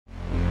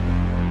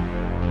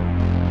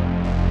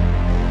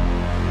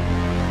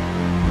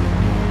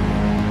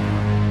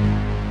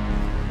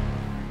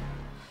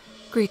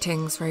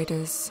Greetings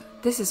Raiders,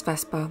 this is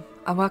Vesper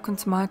and welcome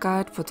to my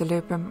guide for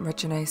Delubrum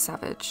Reginae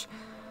Savage.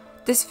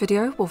 This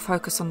video will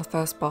focus on the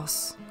first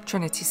boss,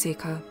 Trinity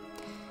Seeker.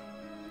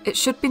 It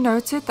should be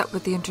noted that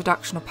with the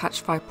introduction of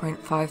patch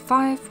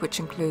 5.55, which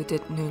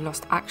included new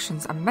lost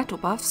actions and metal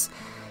buffs,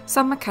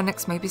 some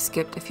mechanics may be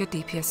skipped if your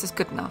DPS is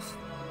good enough.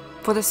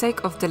 For the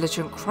sake of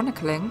diligent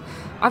chronicling,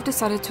 I've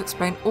decided to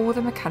explain all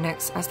the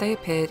mechanics as they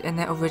appeared in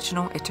their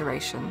original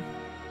iteration.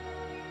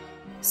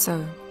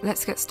 So,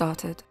 let's get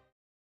started.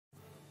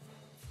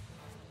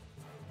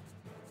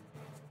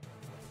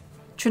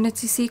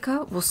 Trinity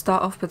Seeker will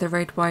start off with a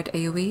raid-wide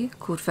AoE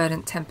called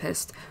Verdant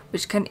Tempest,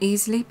 which can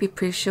easily be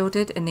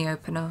pre-shielded in the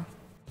opener.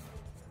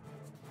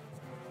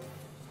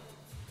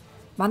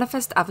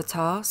 Manifest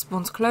Avatar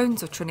spawns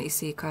clones of Trinity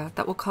Seeker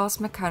that will cast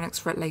mechanics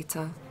for it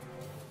later.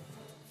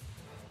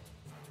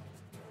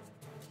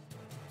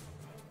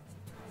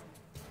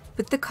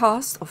 With the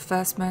cast of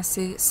First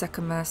Mercy,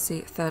 Second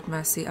Mercy, Third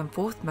Mercy and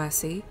Fourth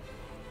Mercy,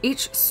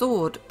 each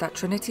sword that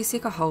Trinity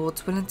Seeker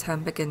holds will in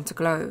turn begin to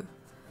glow.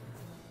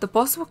 The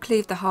boss will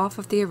cleave the half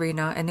of the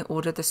arena in the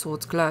order the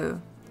swords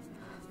glow.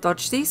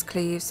 Dodge these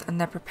cleaves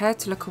and then prepare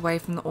to look away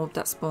from the orb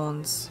that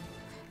spawns.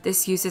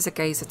 This uses a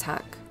gaze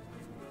attack.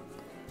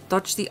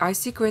 Dodge the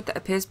icy grid that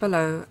appears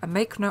below and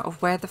make note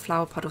of where the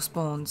flower puddle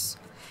spawns.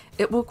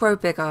 It will grow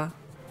bigger.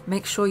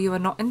 Make sure you are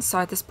not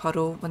inside this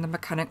puddle when the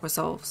mechanic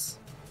resolves.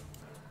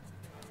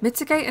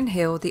 Mitigate and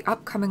heal the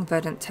upcoming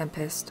Verdant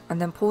Tempest and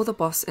then pull the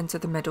boss into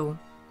the middle.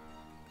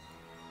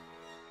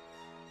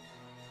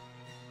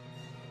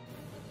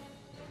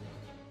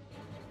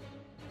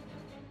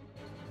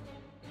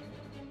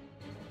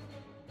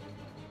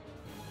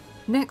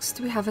 Next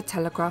we have a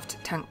telegraphed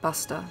tank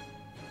buster.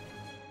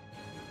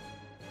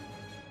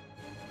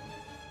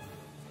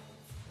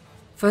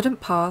 Verdant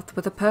Path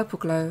with a purple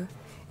glow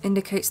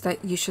indicates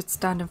that you should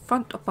stand in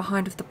front or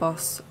behind of the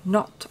boss,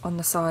 not on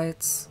the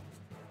sides.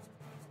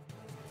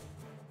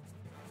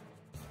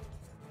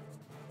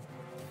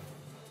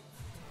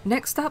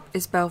 Next up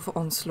is Baleful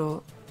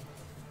Onslaught.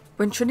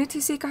 When Trinity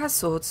Seeker has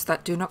swords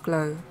that do not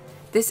glow,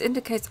 this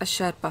indicates a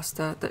shared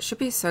buster that should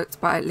be soaked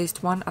by at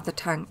least one other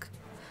tank.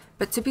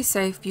 But to be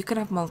safe, you can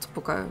have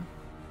multiple go.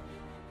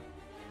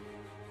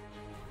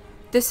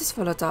 This is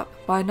followed up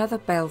by another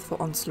Baleful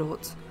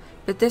Onslaught,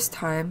 but this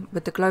time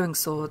with the glowing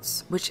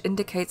swords, which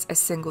indicates a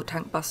single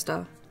tank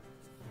buster.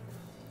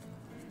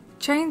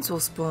 Chains will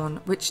spawn,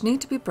 which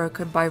need to be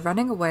broken by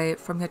running away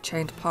from your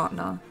chained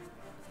partner.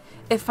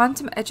 If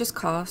Phantom Edge is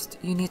cast,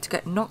 you need to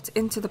get knocked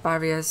into the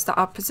barriers that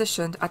are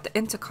positioned at the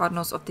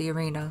intercardinals of the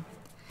arena.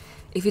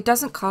 If he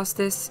doesn't cast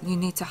this, you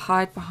need to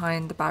hide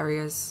behind the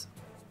barriers.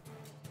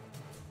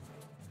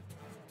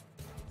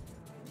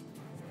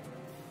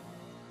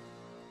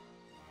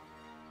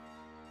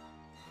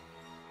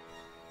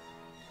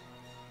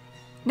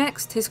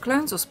 Next, his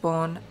clones will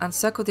spawn and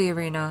circle the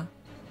arena.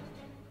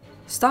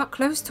 Start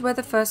close to where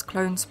the first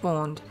clone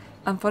spawned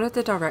and follow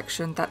the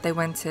direction that they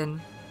went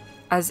in,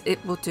 as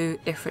it will do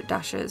if it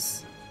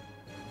dashes.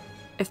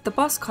 If the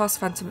boss casts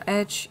Phantom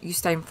Edge, you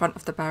stay in front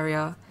of the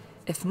barrier.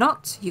 If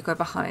not, you go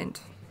behind.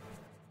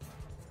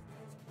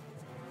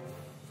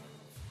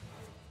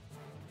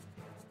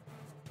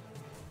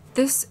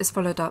 This is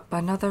followed up by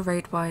another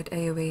raid-wide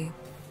AoE.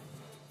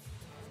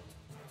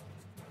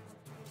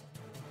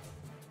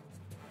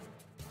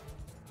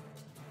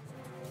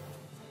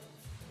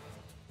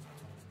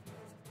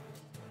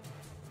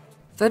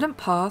 Verdant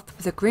Path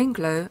with a green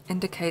glow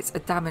indicates a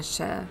damage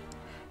share.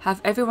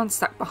 Have everyone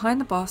stack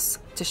behind the boss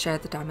to share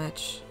the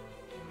damage.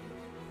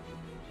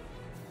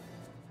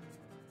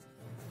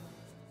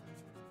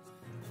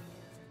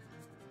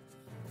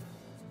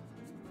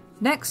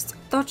 Next,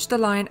 dodge the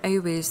line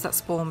AoEs that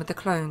spawn with the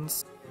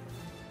clones.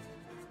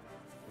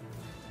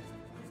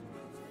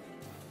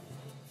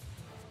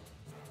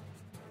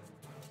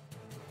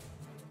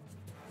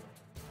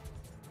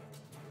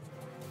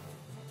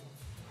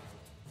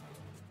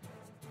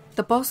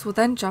 The boss will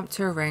then jump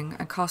to a ring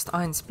and cast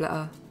Iron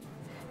Splitter.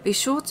 Be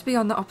sure to be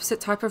on the opposite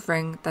type of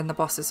ring than the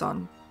boss is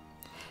on.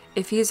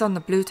 If he is on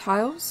the blue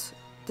tiles,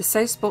 the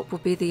safe spot will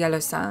be the yellow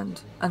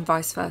sand, and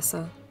vice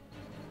versa.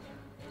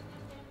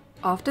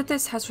 After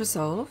this has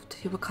resolved,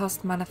 he will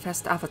cast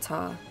Manifest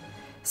Avatar,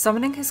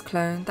 summoning his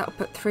clone that will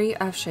put 3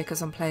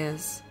 Earthshakers on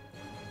players.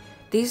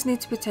 These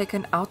need to be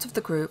taken out of the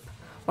group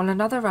while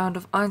another round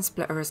of Iron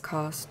Splitter is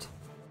cast.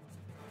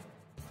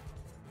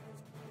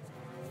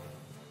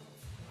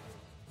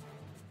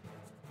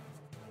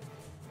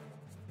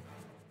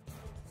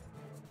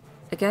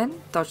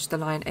 Again, dodge the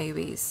line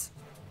AoEs.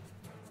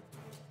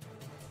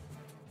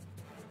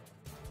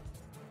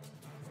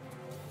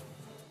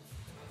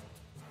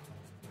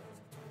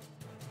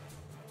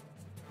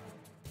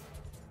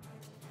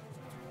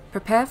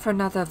 Prepare for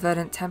another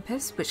Verdant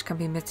Tempest, which can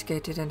be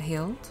mitigated and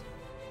healed.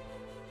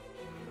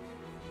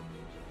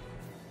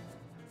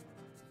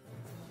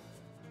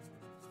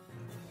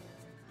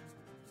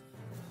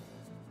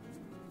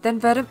 Then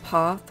Verdant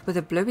Path with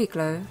a bluey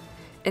glow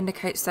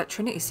indicates that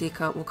Trinity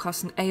Seeker will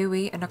cast an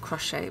AoE in a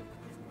cross shape.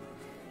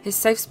 His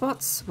safe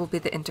spots will be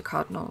the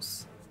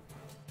intercardinals.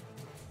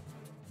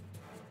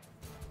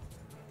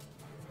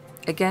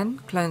 Again,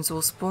 clones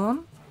will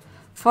spawn.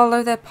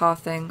 Follow their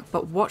pathing,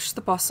 but watch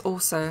the boss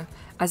also,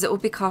 as it will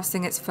be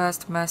casting its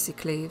first Mercy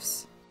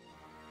Cleaves.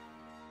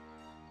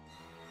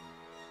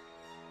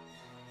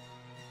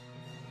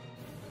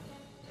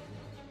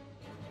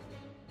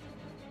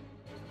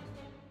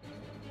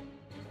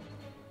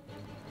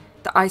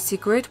 The Icy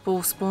Grid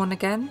will spawn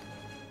again.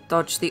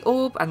 Dodge the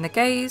Orb and the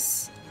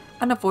Gaze,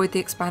 and avoid the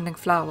Expanding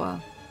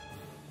Flower.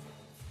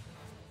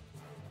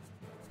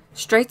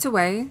 Straight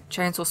away,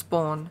 chains will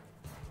spawn.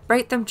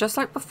 Break them just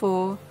like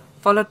before,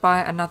 followed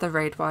by another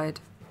raid wide.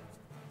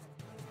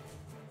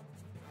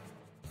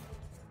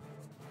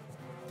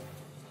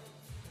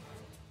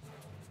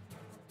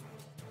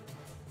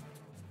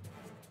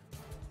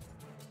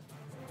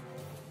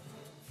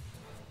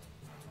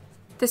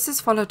 This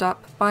is followed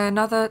up by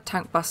another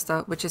tank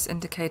buster, which is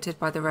indicated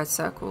by the red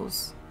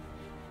circles.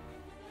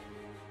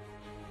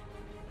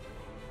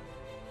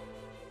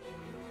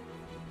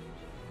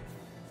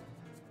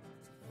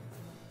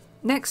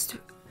 Next,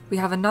 we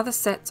have another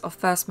set of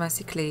First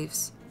Mercy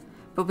Cleaves,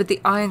 but with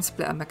the Iron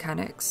Splitter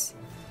mechanics.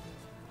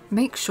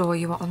 Make sure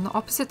you are on the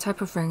opposite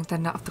type of ring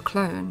than that of the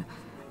clone,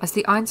 as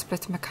the Iron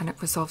Splitter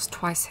mechanic resolves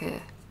twice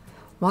here,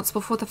 once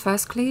before the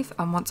first cleave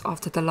and once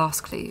after the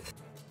last cleave.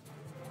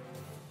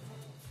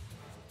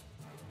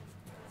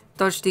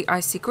 Dodge the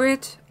Icy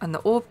Grid and the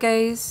Orb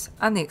Gaze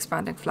and the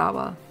Expanding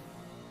Flower.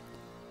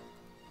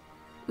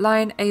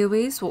 Line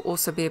AoEs will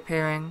also be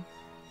appearing.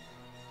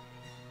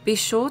 Be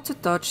sure to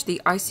dodge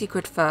the Icy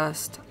Grid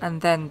first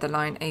and then the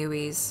line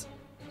AoEs.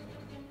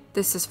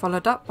 This is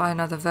followed up by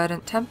another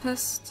Verdant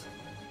Tempest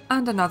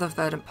and another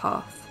Verdant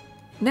Path.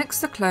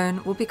 Next, the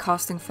clone will be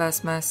casting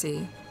First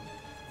Mercy.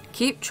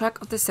 Keep track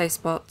of the safe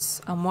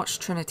spots and watch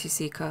Trinity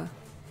Seeker.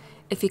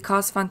 If he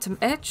casts Phantom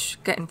Edge,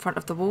 get in front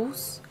of the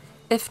walls.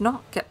 If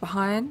not, get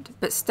behind,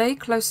 but stay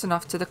close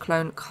enough to the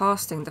clone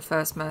casting the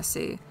First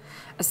Mercy,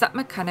 as that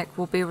mechanic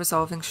will be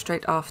resolving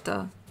straight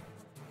after.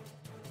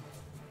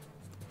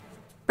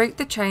 Break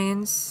the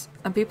chains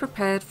and be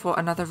prepared for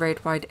another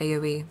raid-wide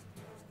AoE.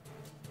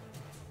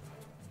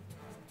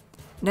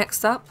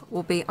 Next up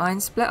will be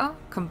Iron Splitter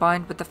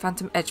combined with the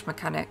Phantom Edge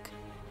mechanic.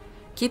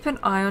 Keep an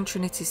eye on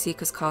Trinity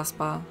Seeker's cast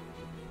bar.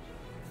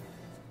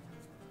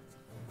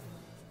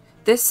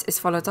 This is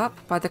followed up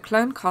by the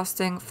clone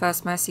casting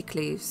First Mercy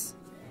Cleaves.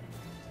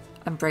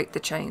 And break the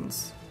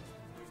chains.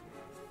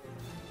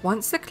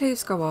 Once the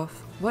cleaves go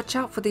off, watch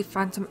out for the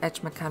Phantom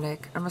Edge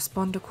mechanic and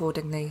respond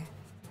accordingly.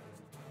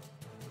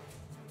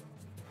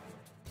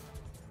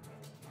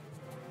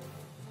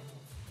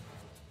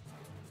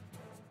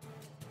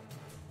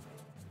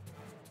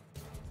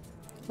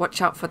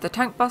 Watch out for the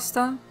Tank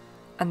Buster,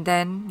 and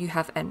then you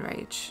have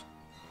Enrage.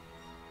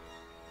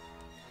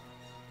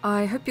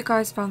 I hope you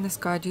guys found this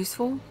guide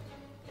useful.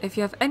 If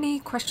you have any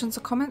questions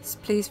or comments,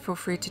 please feel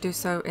free to do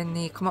so in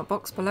the comment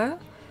box below.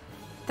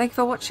 Thank you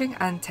for watching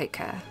and take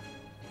care.